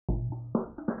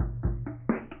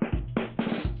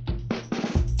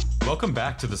Welcome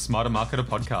back to the Smarter Marketer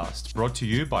podcast, brought to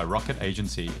you by Rocket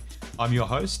Agency. I'm your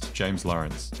host, James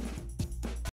Lawrence.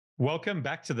 Welcome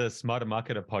back to the Smarter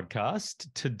Marketer podcast.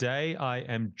 Today, I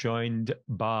am joined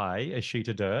by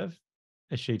Eshita Durve.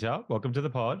 Eshita, welcome to the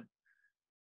pod.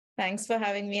 Thanks for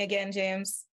having me again,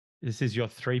 James. This is your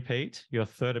three-peat, your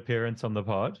third appearance on the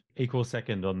pod, equal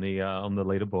second on the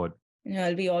leaderboard.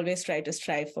 We always try to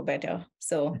strive for better.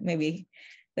 So maybe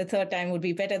the third time would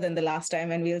be better than the last time,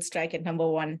 and we'll strike at number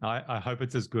one. I hope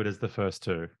it's as good as the first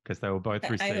two, because they were both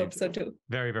received I hope so too.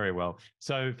 Very, very well.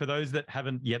 So for those that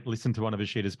haven't yet listened to one of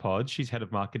Eshita's pods, she's head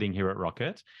of marketing here at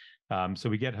Rocket. So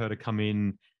we get her to come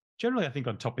in generally, I think,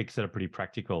 on topics that are pretty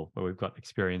practical, where we've got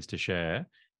experience to share.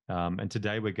 And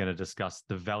today we're going to discuss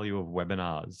the value of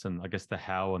webinars and I guess the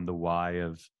how and the why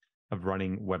of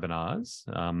running webinars.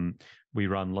 We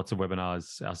run lots of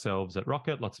webinars ourselves at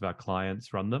Rocket. Lots of our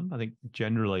clients run them. I think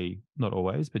generally, not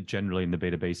always, but generally in the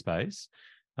B2B space,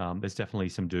 there's definitely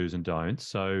some do's and don'ts.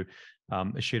 So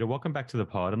Eshita, welcome back to the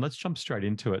pod, and let's jump straight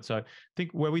into it. So I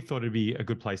think where we thought it'd be a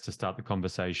good place to start the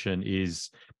conversation is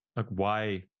like,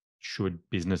 why should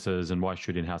businesses and why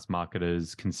should in-house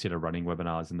marketers consider running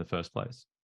webinars in the first place?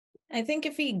 I think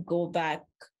if we go back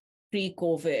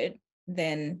pre-COVID,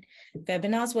 then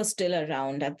webinars were still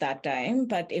around at that time,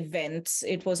 but events,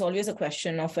 it was always a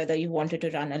question of whether you wanted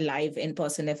to run a live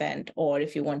in-person event or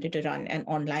if you wanted to run an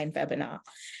online webinar.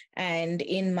 And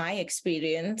in my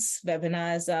experience,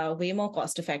 webinars are way more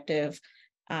cost-effective.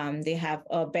 They have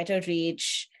a better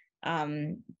reach.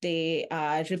 They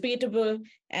are repeatable,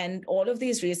 and all of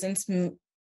these reasons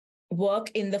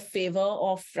work in the favor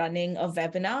of running a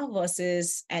webinar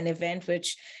versus an event,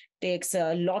 which takes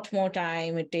a lot more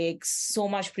time. It takes so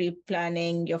much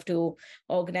pre-planning. You have to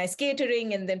organize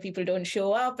catering, and then people don't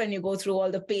show up, and you go through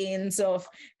all the pains of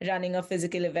running a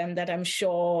physical event that I'm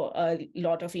sure a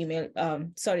lot of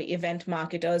event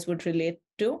marketers would relate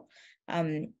to.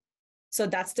 So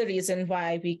that's the reason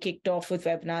why we kicked off with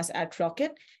webinars at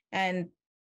Rocket. And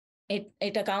it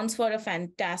accounts for a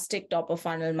fantastic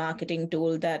top-of-funnel marketing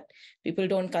tool that people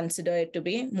don't consider it to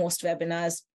be. Most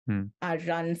webinars are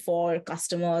run for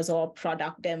customers or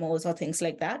product demos or things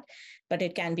like that, but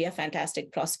it can be a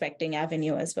fantastic prospecting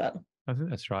avenue as well. I think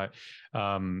that's right.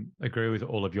 Agree with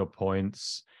all of your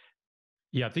points.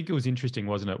 Yeah, I think it was interesting,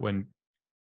 wasn't it, when,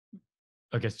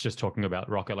 I guess just talking about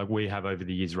Rocket, like we have over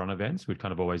the years run events. We'd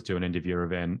kind of always do an end of year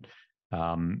event,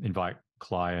 invite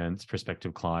clients,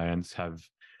 prospective clients, have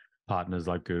partners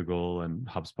like Google and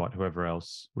HubSpot, whoever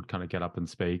else would kind of get up and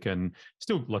speak, and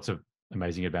still lots of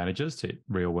amazing advantages to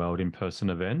real world in-person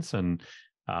events. And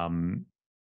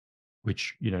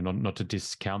which, not to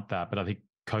discount that, but I think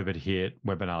COVID hit,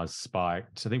 webinars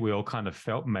spiked. I think we all kind of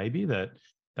felt maybe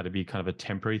that'd be kind of a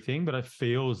temporary thing, but it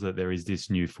feels that there is this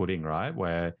new footing, right?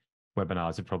 Where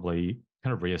webinars have probably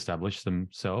kind of reestablished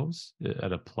themselves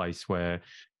at a place where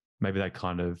maybe they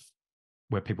kind of,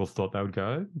 where people thought they would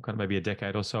go kind of maybe a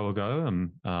decade or so ago.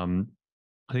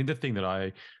 I think the thing that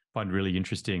I find really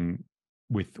interesting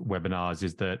with webinars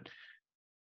is that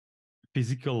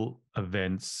physical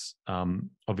events,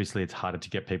 obviously it's harder to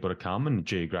get people to come, and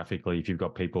geographically, if you've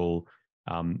got people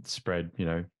spread,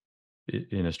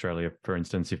 in Australia, for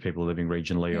instance, if people are living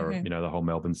regionally or, the whole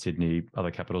Melbourne, Sydney,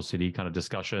 other capital city kind of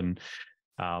discussion,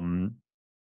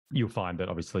 you'll find that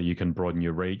obviously you can broaden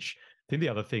your reach. I think the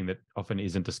other thing that often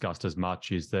isn't discussed as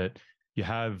much is that you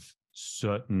have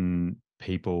certain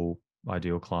people,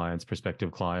 ideal clients,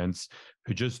 prospective clients,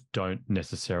 who just don't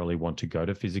necessarily want to go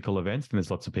to physical events. And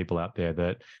there's lots of people out there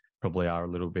that probably are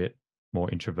a little bit more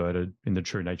introverted in the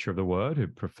true nature of the word, who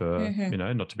prefer,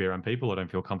 not to be around people or don't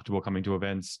feel comfortable coming to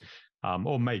events,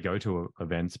 or may go to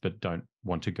events but don't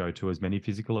want to go to as many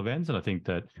physical events. And I think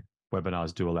that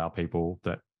webinars do allow people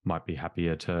that might be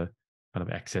happier to kind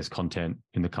of access content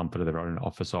in the comfort of their own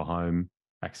office or home,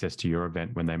 access to your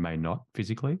event when they may not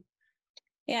physically.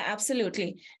 Yeah,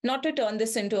 absolutely. Not to turn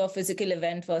this into a physical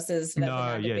event versus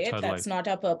webinar debate. Totally. That's not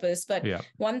our purpose. But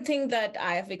one thing that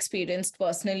I have experienced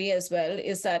personally as well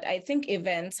is that I think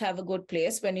events have a good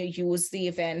place when you use the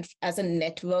event as a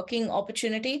networking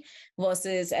opportunity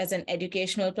versus as an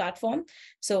educational platform.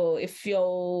 So if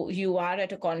you are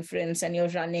at a conference and you're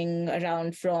running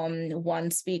around from one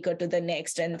speaker to the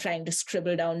next and trying to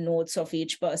scribble down notes of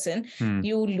each person,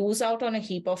 you lose out on a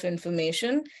heap of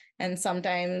information. And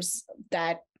sometimes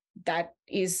that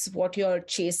is what you're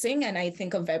chasing. And I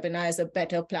think a webinar is a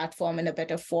better platform and a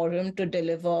better forum to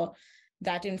deliver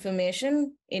that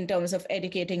information in terms of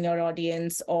educating your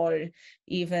audience or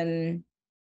even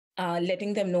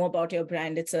letting them know about your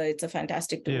brand. It's a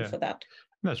fantastic tool for that.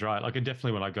 That's right. Like,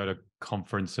 definitely when I go to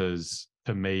conferences,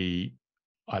 for me,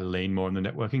 I lean more on the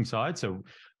networking side. So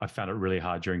I found it really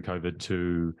hard during COVID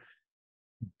to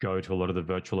go to a lot of the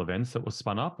virtual events that were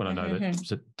spun up. And I know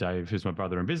that Dave, who's my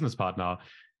brother and business partner,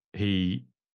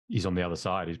 he's on the other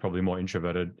side. He's probably more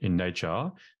introverted in nature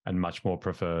and much more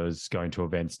prefers going to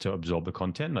events to absorb the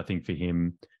content. And I think for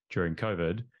him during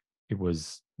COVID, he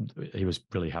was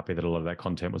really happy that a lot of that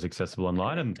content was accessible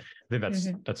online. And I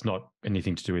think that's not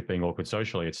anything to do with being awkward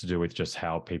socially. It's to do with just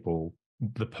how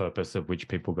the purpose of which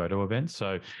people go to events.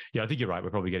 So yeah, I think you're right.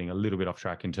 We're probably getting a little bit off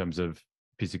track in terms of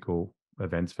physical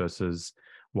events versus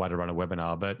why to run a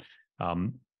webinar, but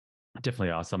definitely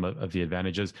are some of the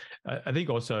advantages. I think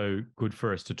also good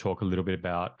for us to talk a little bit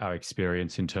about our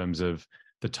experience in terms of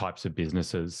the types of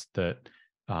businesses that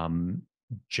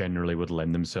generally would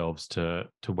lend themselves to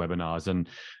webinars. And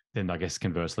then I guess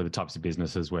conversely, the types of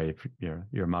businesses where if you're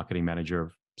a marketing manager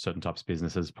of certain types of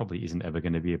businesses probably isn't ever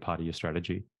going to be a part of your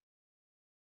strategy.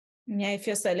 Yeah, if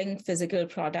you're selling physical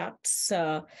products,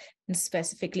 and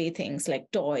specifically things like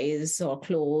toys or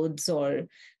clothes or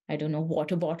I don't know,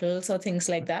 water bottles or things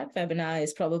like that, webinar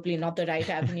is probably not the right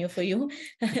avenue for you.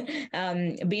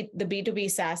 The B2B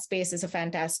SaaS space is a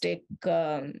fantastic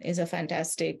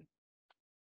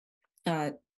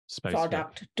Space,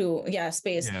 product to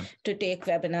take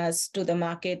webinars to the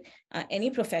market.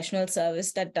 Any professional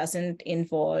service that doesn't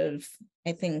involve,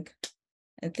 I think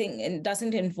it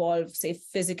doesn't involve, say,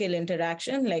 physical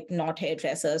interaction, like not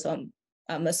hairdressers or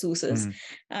masseuses,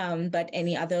 but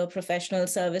any other professional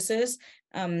services.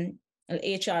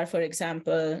 HR, for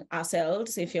example,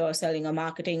 ourselves, if you're selling a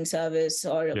marketing service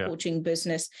or a coaching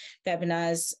business,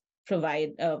 webinars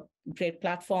provide a great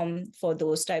platform for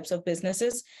those types of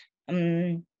businesses.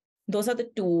 Those are the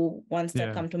two ones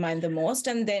that come to mind the most.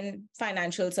 And then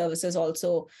financial services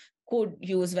also could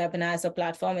use webinar as a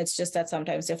platform. It's just that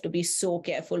sometimes you have to be so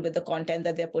careful with the content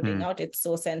that they're putting out. It's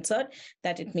so censored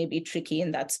that it may be tricky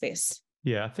in that space.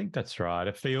 Yeah, I think that's right.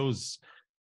 It feels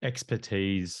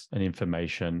expertise and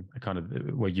information, kind of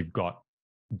where you've got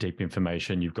deep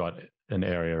information, you've got an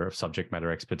area of subject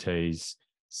matter expertise,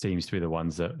 seems to be the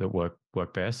ones that work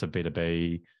best. So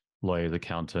B2B, lawyers,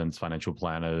 accountants, financial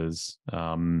planners,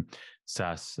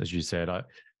 SaaS, as you said. I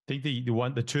think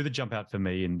the two that jump out for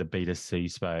me in the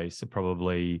B2C space are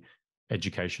probably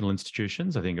educational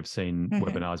institutions. I think I've seen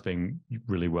webinars being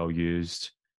really well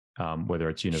used, whether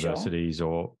it's universities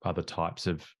or other types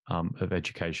of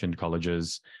education,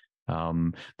 colleges.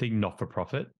 I think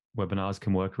not-for-profit webinars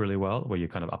can work really well, where you're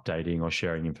kind of updating or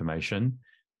sharing information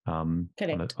on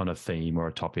a theme or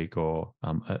a topic or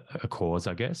a cause,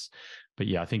 I guess. But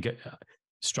yeah, I think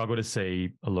struggle to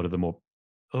see a lot of the more,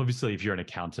 obviously, if you're an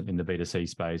accountant in the B2C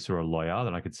space or a lawyer,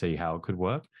 then I could see how it could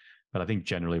work. But I think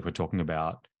generally if we're talking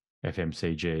about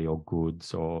FMCG or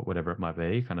goods or whatever it might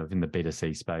be, kind of in the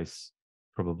B2C space,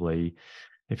 probably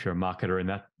if you're a marketer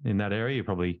in that area, you're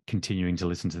probably continuing to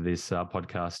listen to this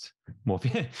podcast more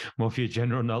for your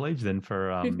general knowledge than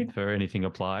for anything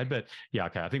applied. But yeah,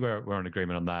 okay, I think we're in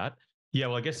agreement on that. Yeah,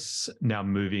 well, I guess now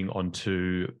moving on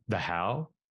to the how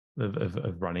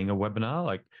of running a webinar,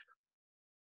 like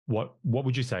what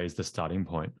would you say is the starting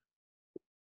point?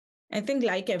 I think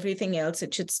like everything else,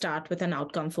 it should start with an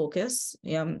outcome focus.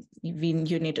 You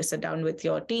need to sit down with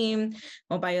your team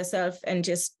or by yourself and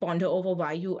just ponder over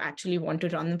why you actually want to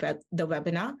run the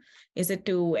webinar. Is it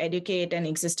to educate an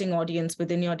existing audience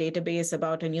within your database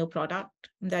about a new product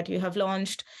that you have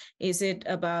launched? Is it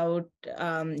about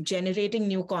generating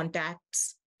new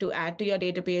contacts to add to your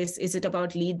database? Is it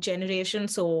about lead generation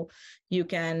so you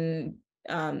can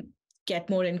get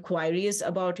more inquiries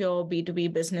about your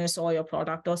B2B business or your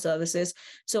product or services?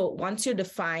 So once you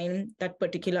define that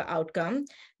particular outcome,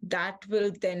 that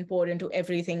will then pour into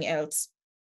everything else.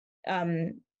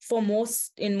 In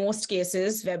most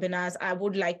cases, webinars, I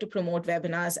would like to promote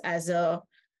webinars as a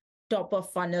top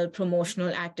of funnel promotional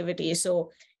activity.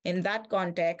 So in that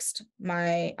context,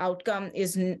 my outcome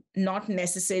is not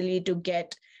necessarily to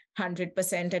get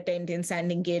 100% attendance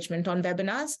and engagement on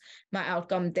webinars. My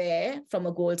outcome there from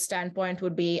a goal standpoint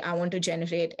would be, I want to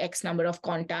generate X number of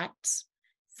contacts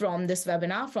from this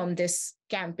webinar, from this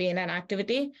campaign and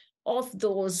activity. Of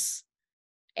those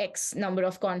X number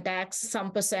of contacts,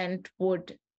 some percent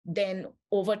would then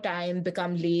over time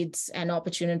become leads and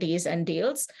opportunities and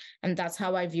deals. And that's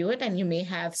how I view it. And you may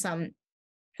have some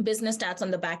business stats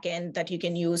on the back end that you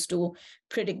can use to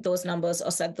predict those numbers or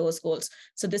set those goals.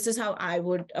 So this is how I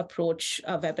would approach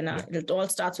a webinar. Yeah. It all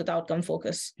starts with outcome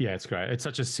focus. Yeah, it's great. It's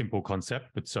such a simple concept,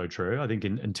 but so true. I think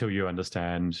until you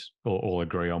understand or all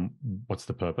agree on what's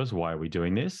the purpose, why are we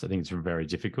doing this, I think it's very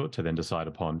difficult to then decide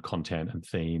upon content and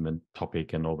theme and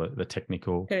topic and all the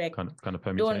technical kind of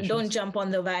permutations. Don't jump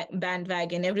on the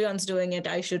bandwagon. Everyone's doing it.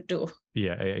 I should too.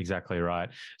 Yeah, exactly right.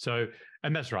 So,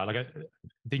 and that's right. Like I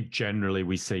think generally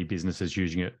we see businesses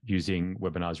using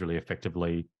webinars really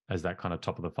effectively as that kind of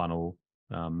top of the funnel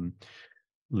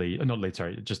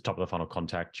just top of the funnel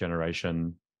contact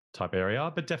generation type area.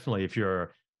 But definitely if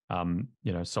you're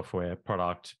software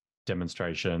product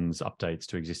demonstrations, updates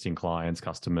to existing clients,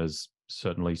 customers,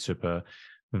 certainly super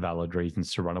valid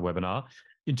reasons to run a webinar.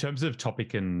 In terms of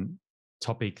topic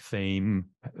theme,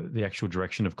 the actual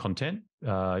direction of content,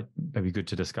 maybe good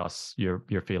to discuss your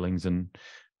feelings and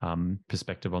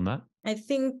perspective on that. I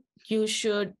think you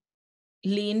should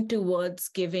lean towards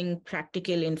giving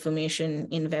practical information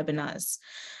in webinars.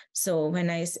 So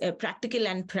when I say practical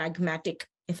and pragmatic,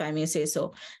 if I may say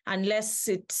so, unless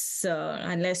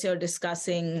you're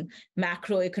discussing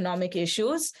macroeconomic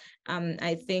issues,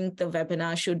 I think the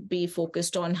webinar should be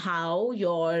focused on how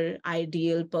your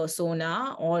ideal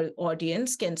persona or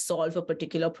audience can solve a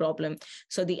particular problem.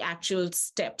 So the actual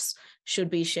steps should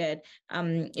be shared.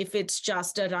 If it's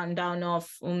just a rundown of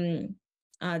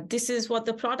this is what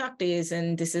the product is,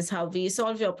 and this is how we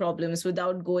solve your problems,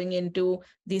 without going into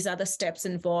these are the steps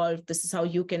involved, this is how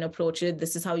you can approach it,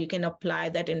 this is how you can apply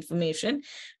that information,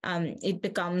 it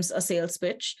becomes a sales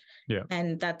pitch. Yeah.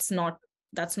 And that's not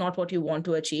what you want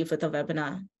to achieve with a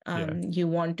webinar. You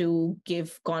want to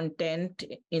give content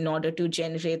in order to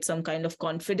generate some kind of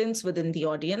confidence within the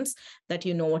audience that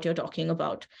you know what you're talking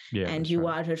about, and you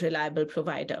are a reliable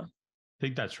provider. I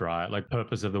think that's right. Like,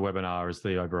 purpose of the webinar is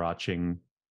the overarching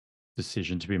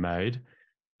decision to be made.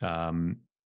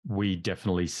 We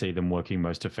definitely see them working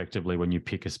most effectively when you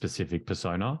pick a specific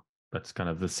persona. That's kind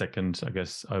of the second, I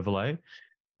guess, overlay.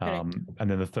 And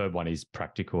then the third one is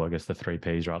practical, I guess the 3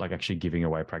 Ps, right? Like actually giving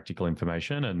away practical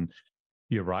information. And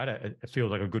you're right. It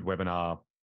feels like a good webinar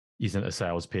isn't a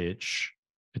sales pitch.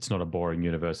 It's not a boring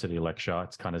university lecture.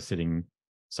 It's kind of sitting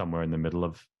somewhere in the middle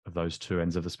of those two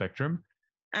ends of the spectrum.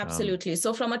 Absolutely.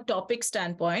 So from a topic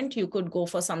standpoint, you could go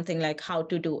for something like how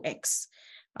to do X,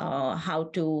 how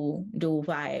to do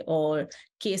Y, or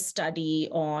case study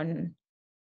on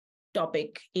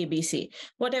topic ABC,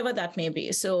 whatever that may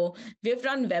be. So we've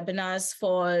run webinars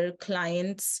for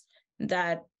clients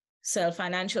that sell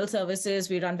financial services.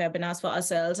 We run webinars for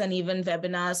ourselves, and even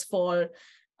webinars for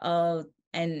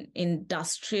an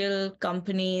industrial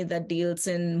company that deals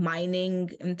in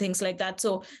mining and things like that.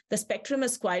 So the spectrum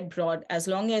is quite broad. As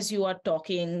long as you are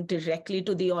talking directly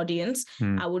to the audience,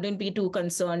 I wouldn't be too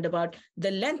concerned about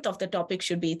the length of the topic.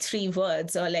 Should be 3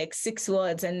 words or like 6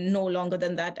 words and no longer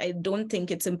than that. I don't think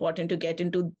it's important to get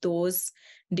into those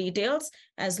details.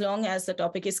 As long as the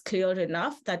topic is clear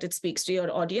enough that it speaks to your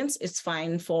audience, it's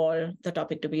fine for the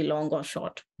topic to be long or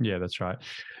short. Yeah, that's right.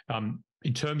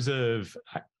 In terms of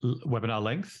webinar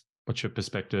length, what's your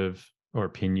perspective or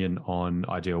opinion on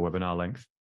ideal webinar length?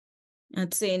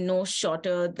 I'd say no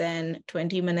shorter than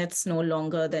 20 minutes, no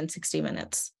longer than 60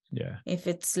 minutes. Yeah. If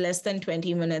it's less than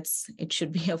 20 minutes, it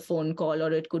should be a phone call,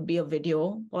 or it could be a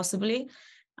video possibly.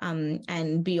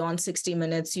 And beyond 60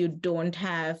 minutes, you don't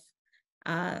have,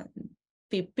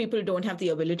 people don't have the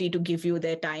ability to give you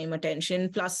their time,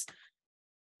 attention. Plus,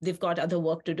 they've got other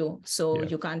work to do. So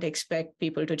you can't expect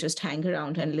people to just hang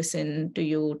around and listen to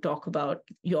you talk about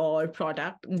your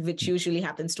product, which usually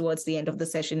happens towards the end of the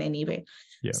session anyway.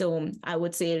 Yeah. So I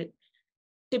would say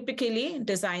typically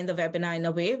design the webinar in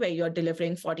a way where you're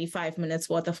delivering 45 minutes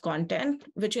worth of content,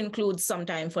 which includes some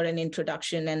time for an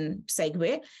introduction and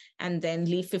segue, and then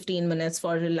leave 15 minutes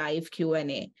for a live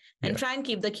Q&A. And try and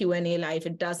keep the Q&A live.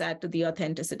 It does add to the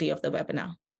authenticity of the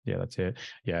webinar. Yeah, that's it.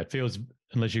 Yeah, it feels,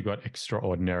 unless you've got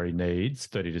extraordinary needs,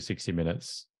 30 to 60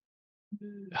 minutes,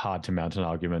 hard to mount an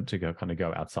argument to go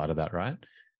outside of that, right?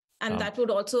 And that would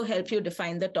also help you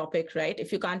define the topic, right?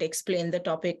 If you can't explain the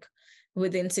topic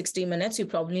within 60 minutes, you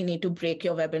probably need to break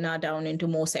your webinar down into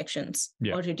more sections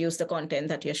or reduce the content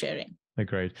that you're sharing.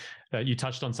 Agreed. You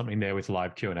touched on something there with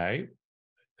live Q&A.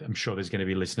 I'm sure there's going to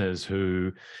be listeners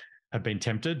who have been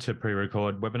tempted to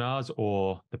pre-record webinars,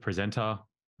 or the presenter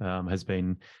has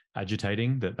been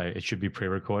agitating that it should be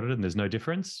pre-recorded and there's no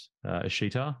difference.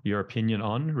 Eshita, your opinion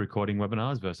on recording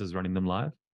webinars versus running them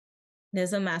live?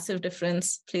 There's a massive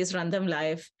difference. Please run them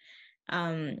live.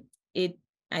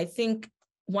 I think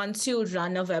once you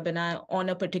run a webinar on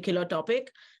a particular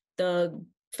topic, the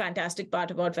fantastic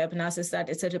part about webinars is that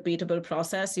it's a repeatable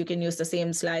process. You can use the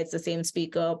same slides, the same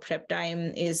speaker. Prep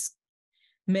time is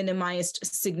minimized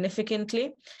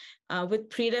significantly. With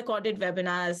pre-recorded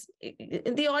webinars,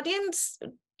 the audience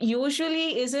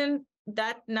usually isn't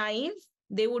that naive.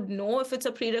 They would know if it's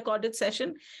a pre-recorded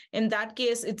session. In that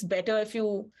case, it's better if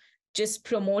you just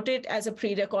promote it as a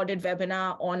pre-recorded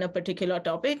webinar on a particular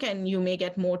topic, and you may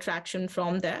get more traction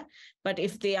from there. But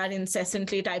if they are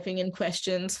incessantly typing in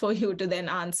questions for you to then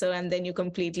answer, and then you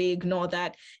completely ignore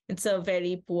that, it's a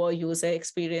very poor user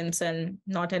experience and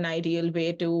not an ideal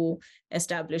way to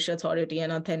establish authority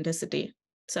and authenticity.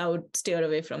 So I would steer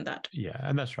away from that. Yeah,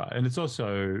 and that's right. And it's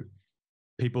also,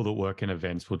 people that work in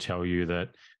events will tell you that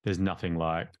there's nothing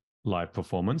like live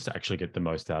performance to actually get the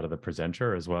most out of the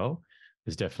presenter as well.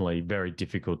 It's definitely very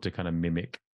difficult to kind of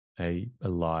mimic a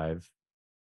live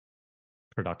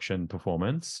production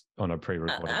performance on a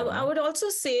pre-recorded webinar. I would also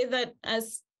say that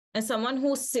as someone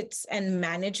who sits and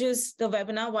manages the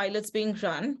webinar while it's being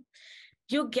run,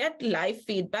 you get live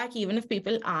feedback even if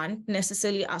people aren't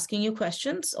necessarily asking you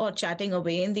questions or chatting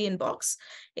away in the inbox.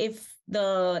 If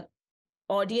the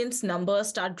audience numbers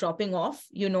start dropping off,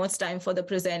 it's time for the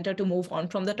presenter to move on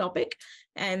from the topic.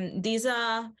 And these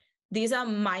are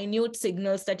minute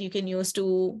signals that you can use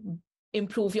to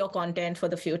improve your content for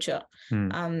the future.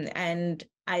 And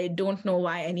I don't know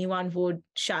why anyone would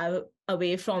shy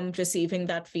away from receiving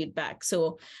that feedback.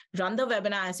 So run the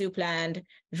webinar as you planned,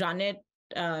 run it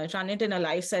in a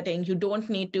live setting. You don't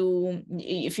need to,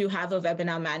 if you have a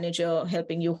webinar manager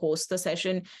helping you host the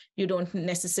session, you don't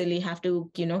necessarily have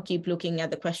to, keep looking at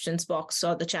the questions box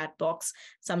or the chat box.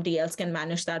 Somebody else can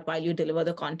manage that while you deliver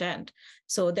the content.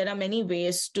 So there are many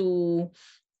ways to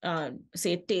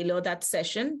tailor that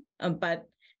session, but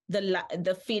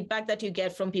the feedback that you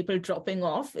get from people dropping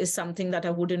off is something that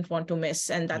I wouldn't want to miss.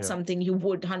 And that's something you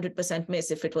would 100%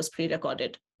 miss if it was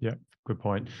pre-recorded. Yeah, good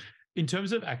point. In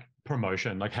terms of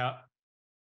promotion, like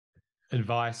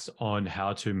advice on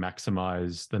how to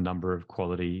maximize the number of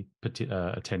quality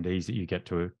attendees that you get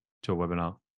to a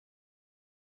webinar?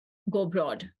 Go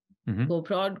broad. Go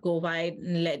broad, go wide,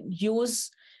 and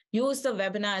use the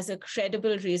webinar as a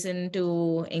credible reason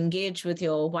to engage with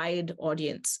your wide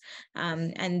audience.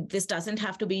 And this doesn't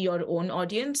have to be your own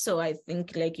audience. So I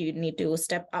think you need to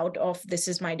step out of, this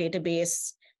is my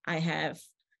database. I have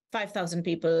 5,000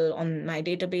 people on my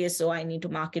database, so I need to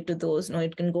market to those. No,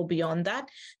 it can go beyond that.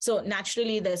 So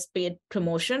naturally, there's paid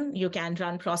promotion. You can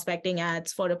run prospecting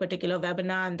ads for a particular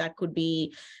webinar, and that could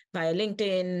be via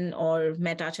LinkedIn or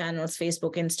Meta channels,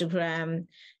 Facebook, Instagram,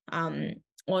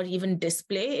 or even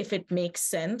display if it makes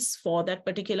sense for that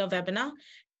particular webinar.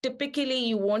 Typically,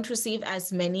 you won't receive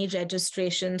as many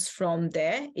registrations from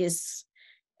there, is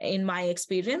in my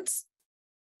experience,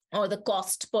 or the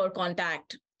cost per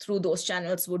contact through those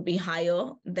channels would be higher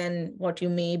than what you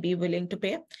may be willing to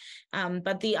pay.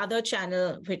 But the other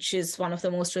channel, which is one of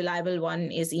the most reliable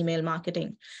one, is email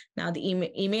marketing. Now,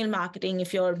 the email marketing,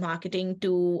 if you're marketing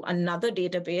to another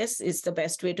database, is the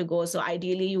best way to go. So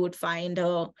ideally, you would find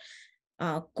a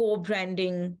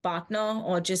co-branding partner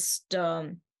or just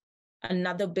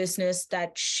another business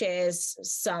that shares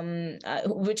some,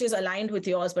 which is aligned with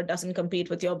yours but doesn't compete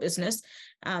with your business,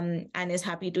 and is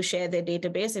happy to share their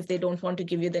database. If they don't want to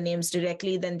give you the names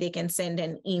directly, then they can send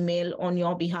an email on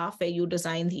your behalf where you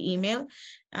design the email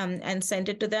and send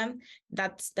it to them.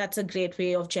 That's a great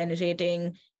way of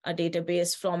generating a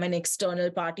database from an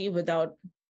external party without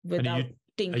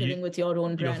tinkering with your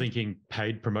own brand. You're thinking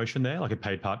paid promotion there, like a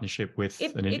paid partnership with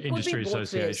an industry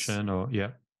association, or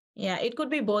Yeah, it could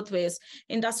be both ways.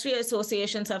 Industry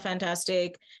associations are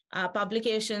fantastic.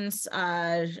 Publications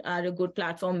are a good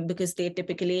platform because they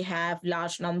typically have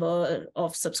large number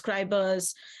of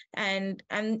subscribers, and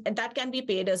that can be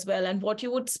paid as well. And what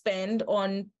you would spend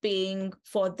on paying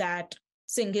for that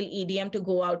single EDM to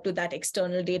go out to that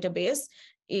external database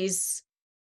is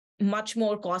much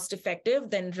more cost effective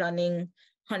than running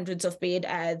hundreds of paid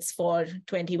ads for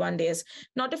 21 days.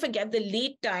 Not to forget, the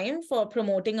lead time for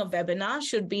promoting a webinar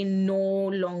should be no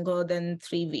longer than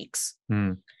 3 weeks.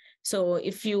 So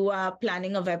if you are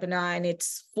planning a webinar and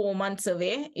it's 4 months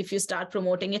away, if you start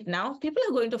promoting it now, people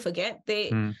are going to forget.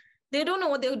 They don't know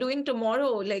what they're doing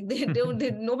tomorrow. Like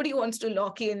nobody wants to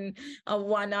lock in a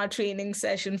 1-hour training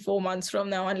session 4 months from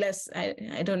now, unless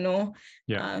I don't know.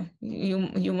 Yeah.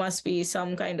 You must be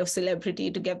some kind of celebrity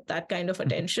to get that kind of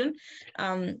attention.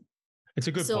 It's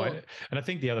a good point. And I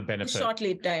think the other benefit, short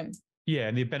lead time. Yeah,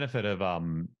 and the benefit of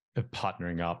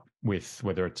partnering up with,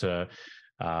 whether it's a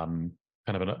kind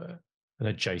of an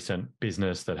adjacent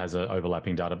business that has an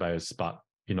overlapping database, but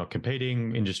you're not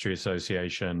competing, industry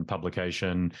association,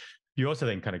 publication. You also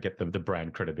then kind of get the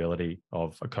brand credibility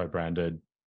of a co-branded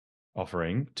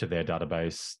offering to their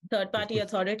database. Third-party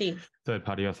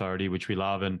authority, which we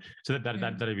love. And so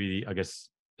that'd be, I guess,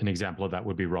 an example of that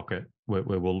would be Rocket, where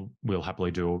we'll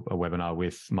happily do a webinar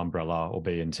with Mumbrella or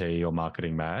B&T or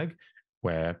Marketing Mag,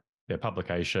 where their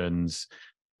publications,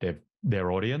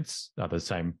 their audience are the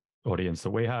same audience that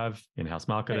we have, in-house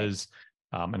marketers.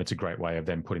 And it's a great way of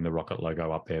then putting the Rocket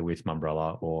logo up there with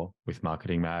Mumbrella or with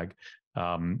Marketing Mag.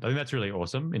 I think that's really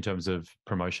awesome in terms of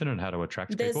promotion and how to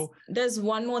attract people. There's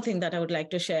one more thing that I would like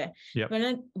to share. Yep.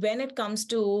 When it comes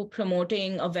to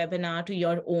promoting a webinar to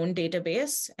your own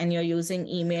database and you're using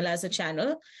email as a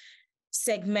channel,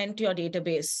 segment your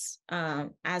database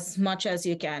as much as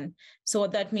you can. So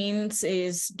what that means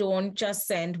is don't just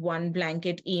send one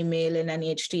blanket email in an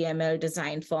HTML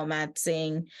design format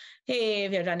saying, hey,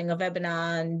 we're running a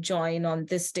webinar and join on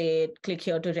this date, click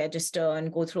here to register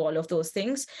and go through all of those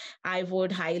things. I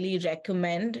would highly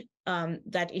recommend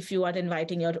that if you are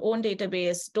inviting your own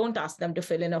database, don't ask them to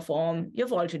fill in a form.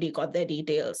 You've already got their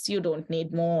details. You don't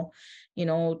need more,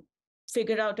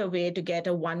 figure out a way to get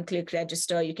a one-click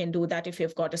register. You can do that if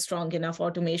you've got a strong enough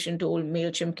automation tool.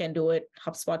 MailChimp can do it.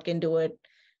 HubSpot can do it.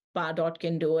 Pardot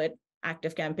can do it.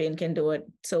 ActiveCampaign can do it.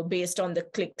 So based on the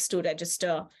clicks to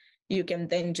register, you can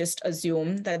then just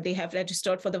assume that they have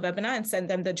registered for the webinar and send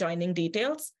them the joining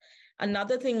details.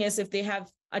 Another thing is if they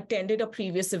have attended a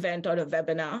previous event or a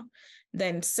webinar,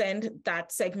 then send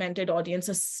that segmented audience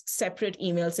a separate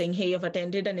email saying, hey, you've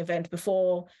attended an event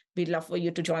before. We'd love for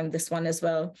you to join this one as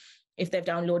well. If they've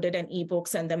downloaded an ebook,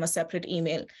 send them a separate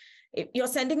email. If you're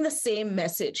sending the same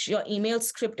message, your email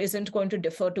script isn't going to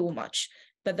differ too much.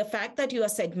 But the fact that you are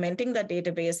segmenting the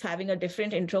database, having a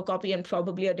different intro copy and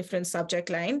probably a different subject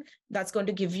line, that's going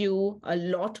to give you a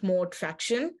lot more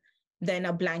traction than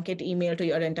a blanket email to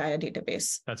your entire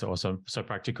database. That's awesome. So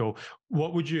practical.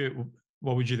 What would you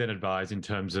then advise in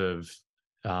terms of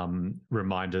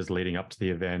reminders leading up to the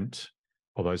event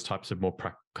or those types of more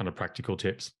kind of practical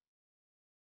tips?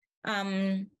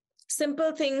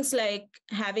 Simple things like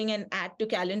having an add to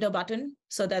calendar button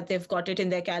so that they've got it in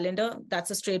their calendar. That's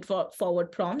a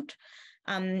straightforward prompt.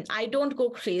 I don't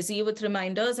go crazy with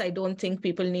reminders. I don't think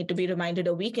people need to be reminded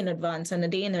a week in advance and a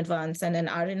day in advance and an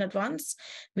hour in advance.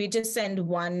 We just send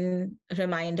one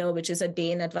reminder, which is a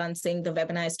day in advance saying the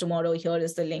webinar is tomorrow. Here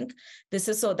is the link. This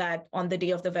is so that on the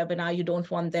day of the webinar, you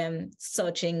don't want them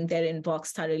searching their inbox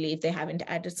thoroughly if they haven't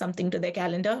added something to their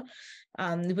calendar.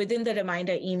 Within the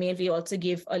reminder email, we also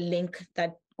give a link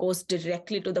that goes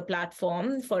directly to the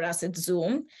platform. For us, it's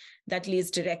Zoom that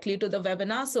leads directly to the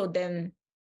webinar. So then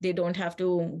they don't have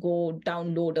to go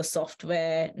download a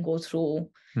software, go through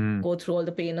all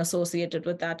the pain associated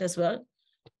with that as well.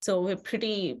 So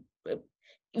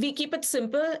we keep it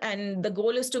simple, and the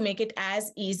goal is to make it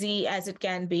as easy as it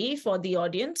can be for the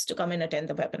audience to come and attend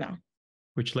the webinar.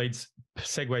 Which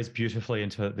segues beautifully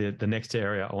into the next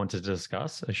area I wanted to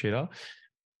discuss, Eshita.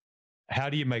 How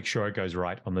do you make sure it goes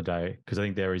right on the day? Because I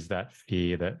think there is that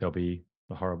fear that there'll be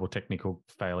a horrible technical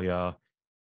failure,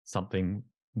 something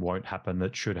won't happen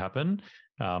that should happen.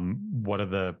 What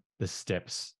are the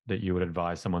steps that you would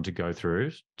advise someone to go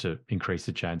through to increase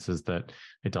the chances that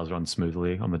it does run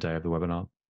smoothly on the day of the webinar?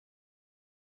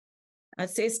 I'd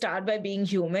say start by being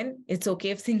human. It's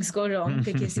okay if things go wrong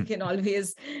because you can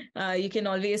always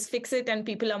fix it, and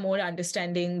people are more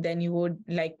understanding than you would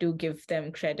like to give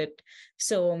them credit.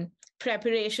 So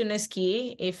preparation is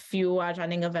key. If you are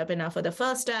running a webinar for the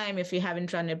first time, if you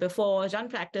haven't run it before, run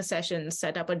practice sessions,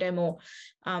 set up a demo.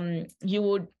 You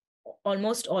would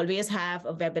almost always have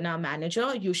a webinar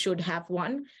manager. You should have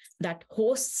one that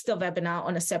hosts the webinar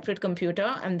on a separate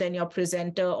computer, and then your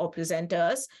presenter or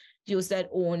presenters use their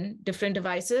own different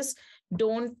devices.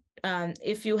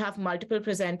 If you have multiple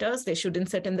presenters, they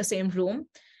shouldn't sit in the same room.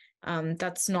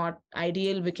 That's not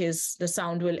ideal because the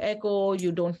sound will echo.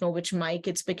 You don't know which mic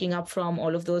it's picking up from.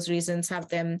 All of those reasons, have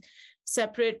them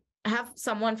separate. Have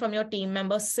someone from your team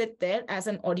members sit there as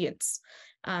an audience.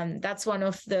 That's one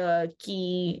of the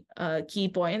key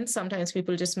points. Sometimes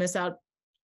people just miss out.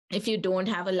 If you don't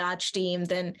have a large team,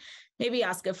 then maybe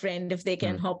ask a friend if they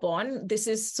can hop on. This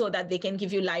is so that they can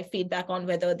give you live feedback on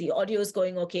whether the audio is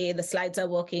going okay, the slides are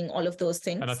working, all of those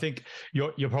things. And I think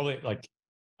you're probably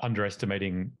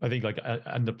underestimating,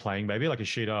 underplaying maybe. Like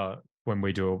Eshita, when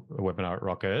we do a webinar at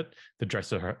Rocket, the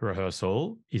dress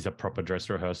rehearsal is a proper dress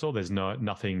rehearsal. There's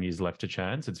nothing is left to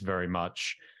chance. It's very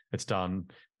much, it's done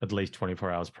at least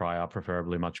 24 hours prior,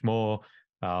 preferably much more.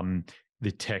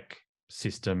 The tech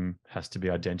system has to be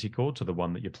identical to the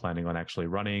one that you're planning on actually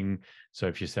running. So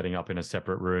if you're setting up in a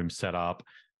separate room setup,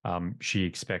 she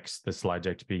expects the slide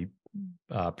deck to be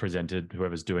presented,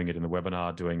 whoever's doing it in the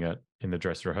webinar, doing it in the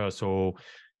dress rehearsal.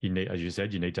 You need, as you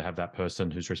said, you need to have that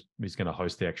person who's going to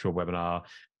host the actual webinar.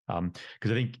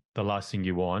 Because I think the last thing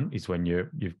you want is when you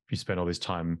spend all this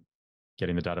time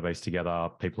getting the database together,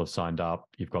 people have signed up,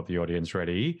 you've got the audience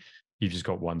ready, you've just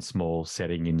got one small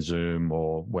setting in Zoom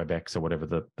or WebEx or whatever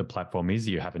the platform is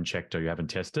you haven't checked or you haven't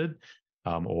tested,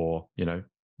 or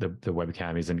the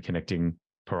webcam isn't connecting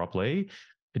properly,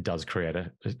 it does create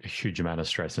a huge amount of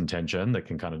stress and tension that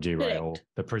can kind of derail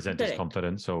the presenter's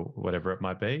confidence or whatever it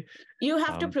might be. You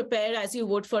have to prepare as you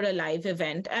would for a live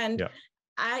event. And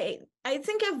I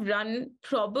think I've run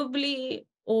probably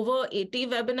over 80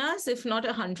 webinars, if not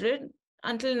 100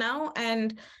 until now.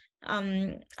 And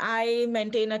I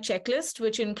maintain a checklist,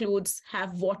 which includes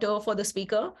have water for the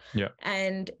speaker. Yeah.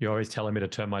 And you're always telling me to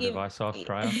turn my device off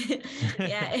prior.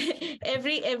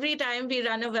 Every time we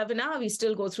run a webinar, we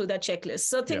still go through that checklist.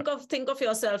 So think of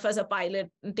yourself as a pilot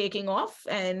taking off,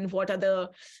 and what are the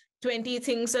 20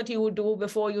 things that you would do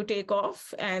before you take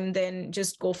off, and then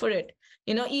just go for it.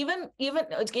 Even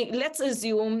let's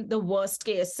assume the worst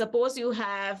case. Suppose you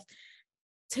have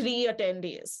 3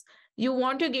 attendees. You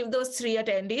want to give those 3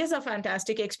 attendees a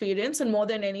fantastic experience. And more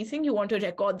than anything, you want to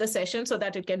record the session so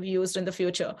that it can be used in the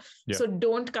future. Yeah. So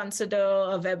don't consider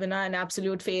a webinar an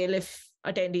absolute fail if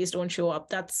attendees don't show up.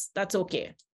 That's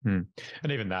okay. And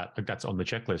even that's on the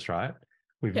checklist, right?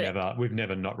 We've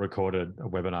never not recorded a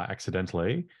webinar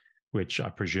accidentally, which I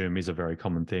presume is a very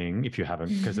common thing if you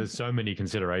haven't, because there's so many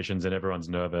considerations and everyone's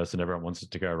nervous and everyone wants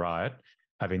it to go right.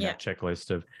 Having that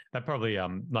checklist of that, probably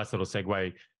nice little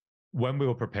segue. When we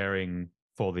were preparing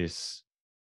for this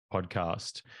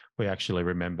podcast, we actually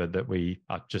remembered that we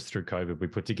just through COVID, we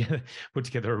put together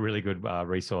a really good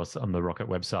resource on the Rocket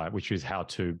website, which is how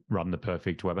to run the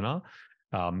perfect webinar.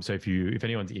 So if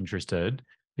anyone's interested,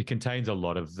 it contains a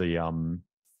lot of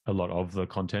the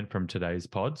content from today's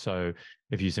pod. So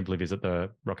if you simply visit the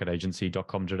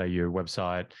rocketagency.com.au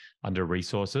website under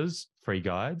resources, free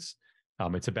guides,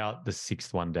 it's about the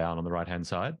 6th one down on the right-hand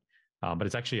side. But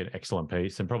it's actually an excellent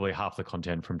piece, and probably half the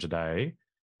content from today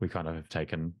we kind of have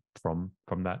taken from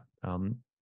that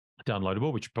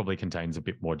downloadable, which probably contains a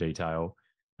bit more detail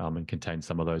and contains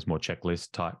some of those more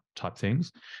checklist type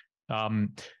things.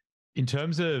 In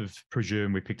terms of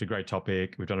Presume, we picked a great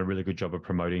topic. We've done a really good job of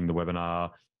promoting the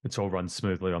webinar. It's all run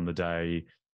smoothly on the day.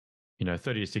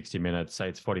 30 to 60 minutes. Say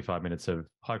it's 45 minutes of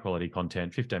high quality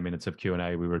content, 15 minutes of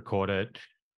Q&A. We record it.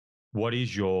 What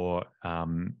is your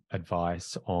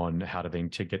advice on how to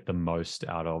get the most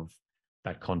out of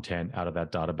that content, out of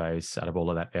that database, out of all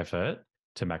of that effort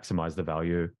to maximize the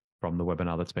value from the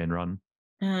webinar that's been run?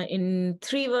 In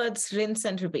 3 words, rinse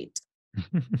and repeat.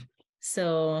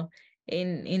 So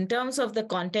in terms of the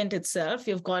content itself,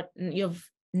 you've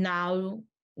now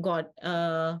got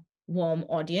a warm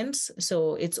audience.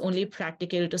 So it's only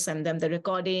practical to send them the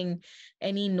recording,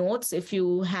 any notes. If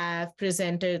you have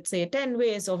presented, say, 10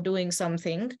 ways of doing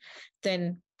something,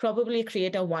 then probably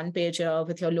create a 1-pager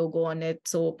with your logo on it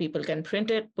so people can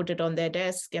print it, put it on their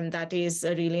desk. And that is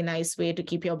a really nice way to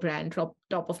keep your brand top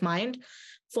of mind.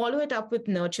 Follow it up with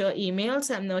nurture emails.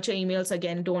 And nurture emails,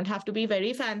 again, don't have to be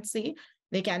very fancy.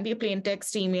 They can be plain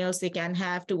text emails. They can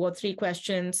have 2 or 3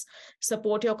 questions.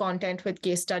 Support your content with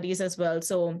case studies as well.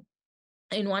 So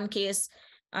in one case,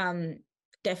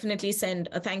 definitely send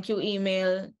a thank you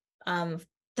email,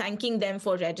 thanking them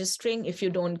for registering. If you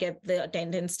don't get the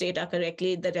attendance data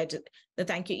correctly, the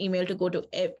thank you email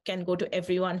can go to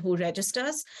everyone who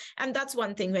registers. And that's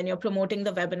one thing. When you're promoting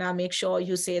the webinar, make sure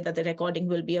you say that the recording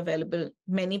will be available.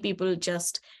 Many people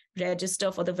just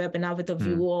register for the webinar with a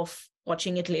view of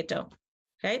watching it later,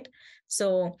 right?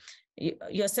 So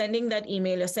you're sending that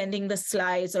email, you're sending the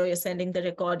slides, or you're sending the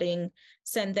recording.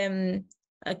 Send them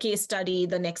a case study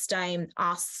the next time.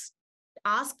 Ask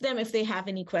them if they have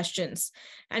any questions.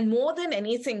 And more than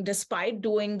anything, despite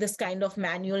doing this kind of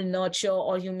manual nurture,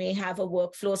 or you may have a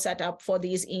workflow set up for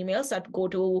these emails that go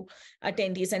to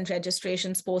attendees and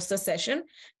registrations post the session,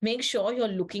 make sure you're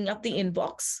looking up the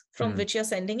inbox from which you're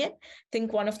sending it. I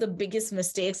think one of the biggest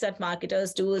mistakes that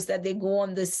marketers do is that they go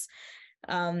on this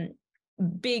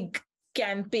big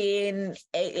campaign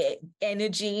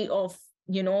energy of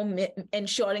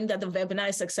ensuring that the webinar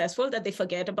is successful, that they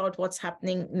forget about what's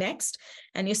happening next.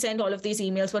 And you send all of these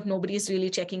emails, but nobody's really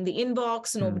checking the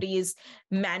inbox. Nobody is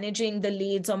managing the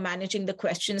leads or managing the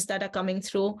questions that are coming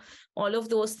through. All of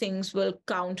those things will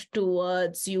count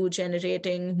towards you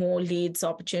generating more leads,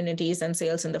 opportunities, and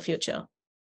sales in the future.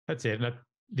 That's it.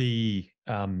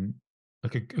 And a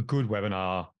good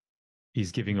webinar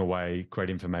is giving away great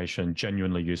information,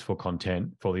 genuinely useful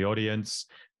content for the audience.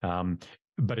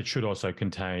 But it should also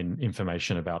contain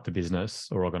information about the business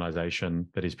or organization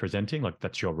that is presenting. Like,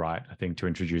 that's your right, I think, to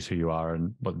introduce who you are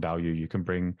and what value you can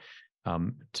bring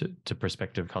to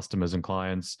prospective customers and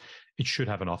clients. It should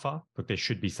have an offer, but there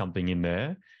should be something in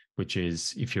there, which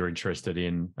is, if you're interested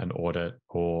in an audit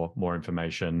or more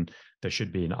information, there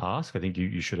should be an ask. I think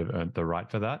you should have earned the right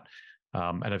for that.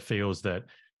 And it feels that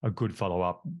a good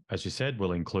follow-up, as you said,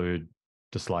 will include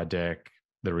the slide deck,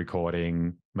 the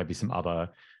recording, maybe some other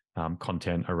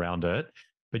content around it.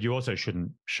 But you also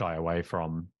shouldn't shy away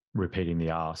from repeating the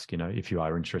ask. If you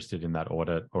are interested in that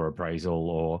audit or appraisal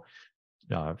or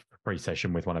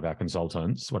pre-session with one of our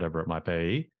consultants, whatever it might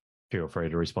be, feel free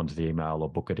to respond to the email or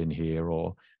book it in here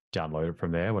or download it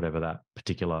from there, whatever that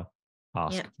particular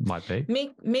ask might be.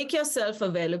 Make yourself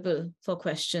available for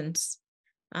questions,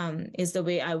 is the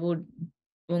way I would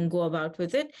go about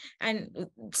with it. And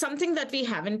something that we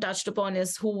haven't touched upon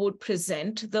is who would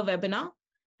present the webinar.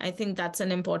 I think that's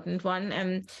an important one.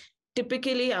 And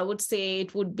typically, I would say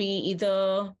it would be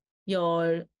either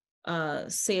your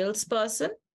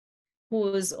salesperson,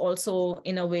 who is also,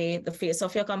 in a way, the face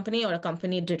of your company, or a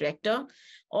company director,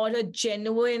 or a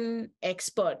genuine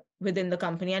expert within the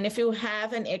company. And if you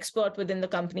have an expert within the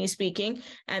company speaking,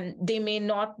 and they may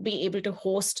not be able to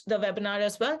host the webinar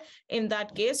as well, in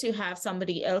that case, you have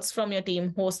somebody else from your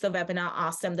team host the webinar,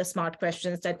 ask them the smart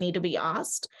questions that need to be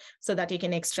asked so that you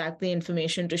can extract the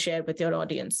information to share with your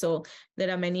audience. So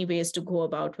there are many ways to go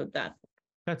about with that.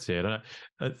 That's it.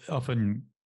 Often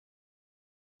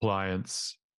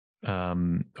clients,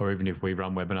 or even if we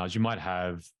run webinars, you might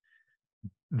have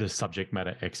the subject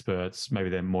matter experts, maybe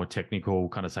they're more technical,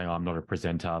 kind of saying, I'm not a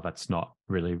presenter. That's not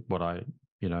really what I,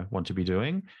 want to be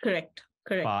doing. Correct.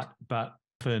 But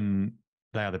often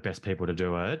they are the best people to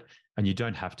do it. And you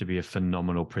don't have to be a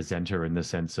phenomenal presenter in the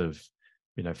sense of,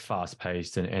 fast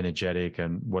paced and energetic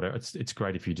and whatever. It's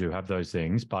great if you do have those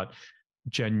things, but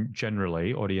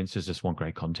generally audiences just want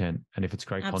great content. And if it's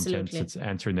great content, it's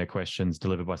answering their questions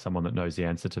delivered by someone that knows the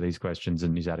answer to these questions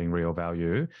and is adding real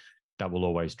value, that will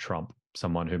always trump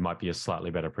someone who might be a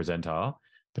slightly better presenter,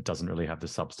 but doesn't really have the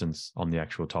substance on the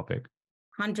actual topic.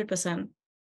 100%.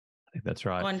 I think that's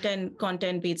right.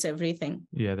 Content beats everything.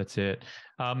 Yeah, that's it.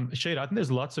 Eshita, I think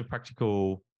there's lots of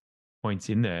practical points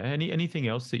in there. Anything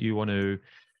else that you want to,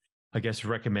 I guess,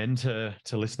 recommend to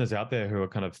listeners out there who are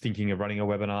kind of thinking of running a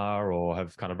webinar or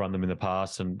have kind of run them in the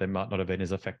past and they might not have been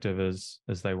as effective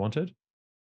as they wanted?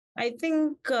 I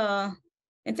think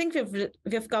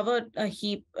we've covered a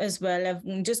heap as well.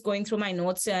 I'm just going through my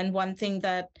notes, and one thing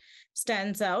that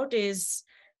stands out is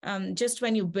just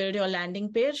when you build your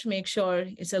landing page, make sure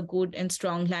it's a good and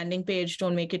strong landing page.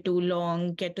 Don't make it too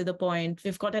long. Get to the point.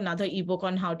 We've got another ebook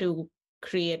on how to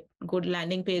create good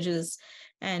landing pages,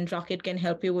 and Rocket can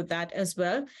help you with that as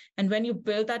well. And when you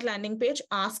build that landing page,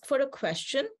 ask for a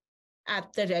question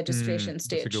at the registration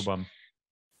stage. That's a good one.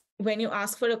 When you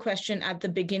ask for a question at the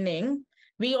beginning,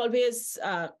 we always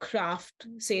craft,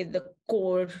 say, the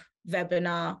core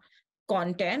webinar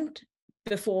content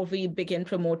before we begin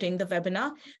promoting the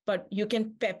webinar, but you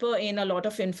can pepper in a lot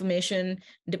of information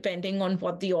depending on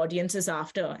what the audience is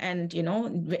after. And,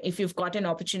 if you've got an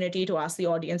opportunity to ask the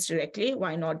audience directly,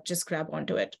 why not just grab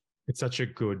onto it? It's such a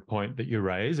good point that you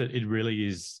raise. It really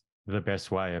is the best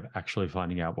way of actually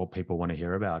finding out what people want to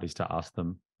hear about is to ask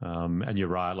them. And you're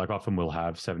right, like often we'll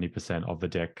have 70% of the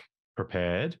deck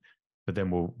prepared, but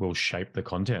then we'll shape the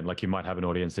content. Like you might have an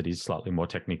audience that is slightly more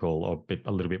technical or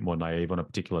a little bit more naive on a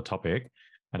particular topic,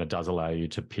 and it does allow you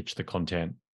to pitch the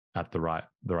content at the right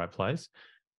place.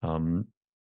 Good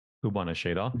one,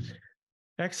 Eshita.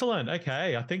 Excellent.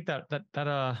 Okay, I think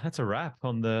that's a wrap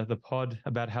on the pod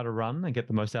about how to run and get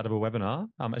the most out of a webinar.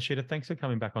 Eshita, thanks for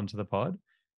coming back onto the pod.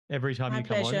 Every time you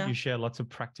come on, you share lots of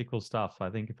practical stuff.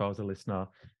 I think if I was a listener,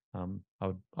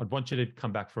 I'd want you to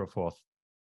come back for a fourth.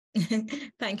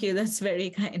 Thank you. That's very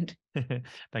kind.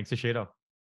 Thanks, Eshita.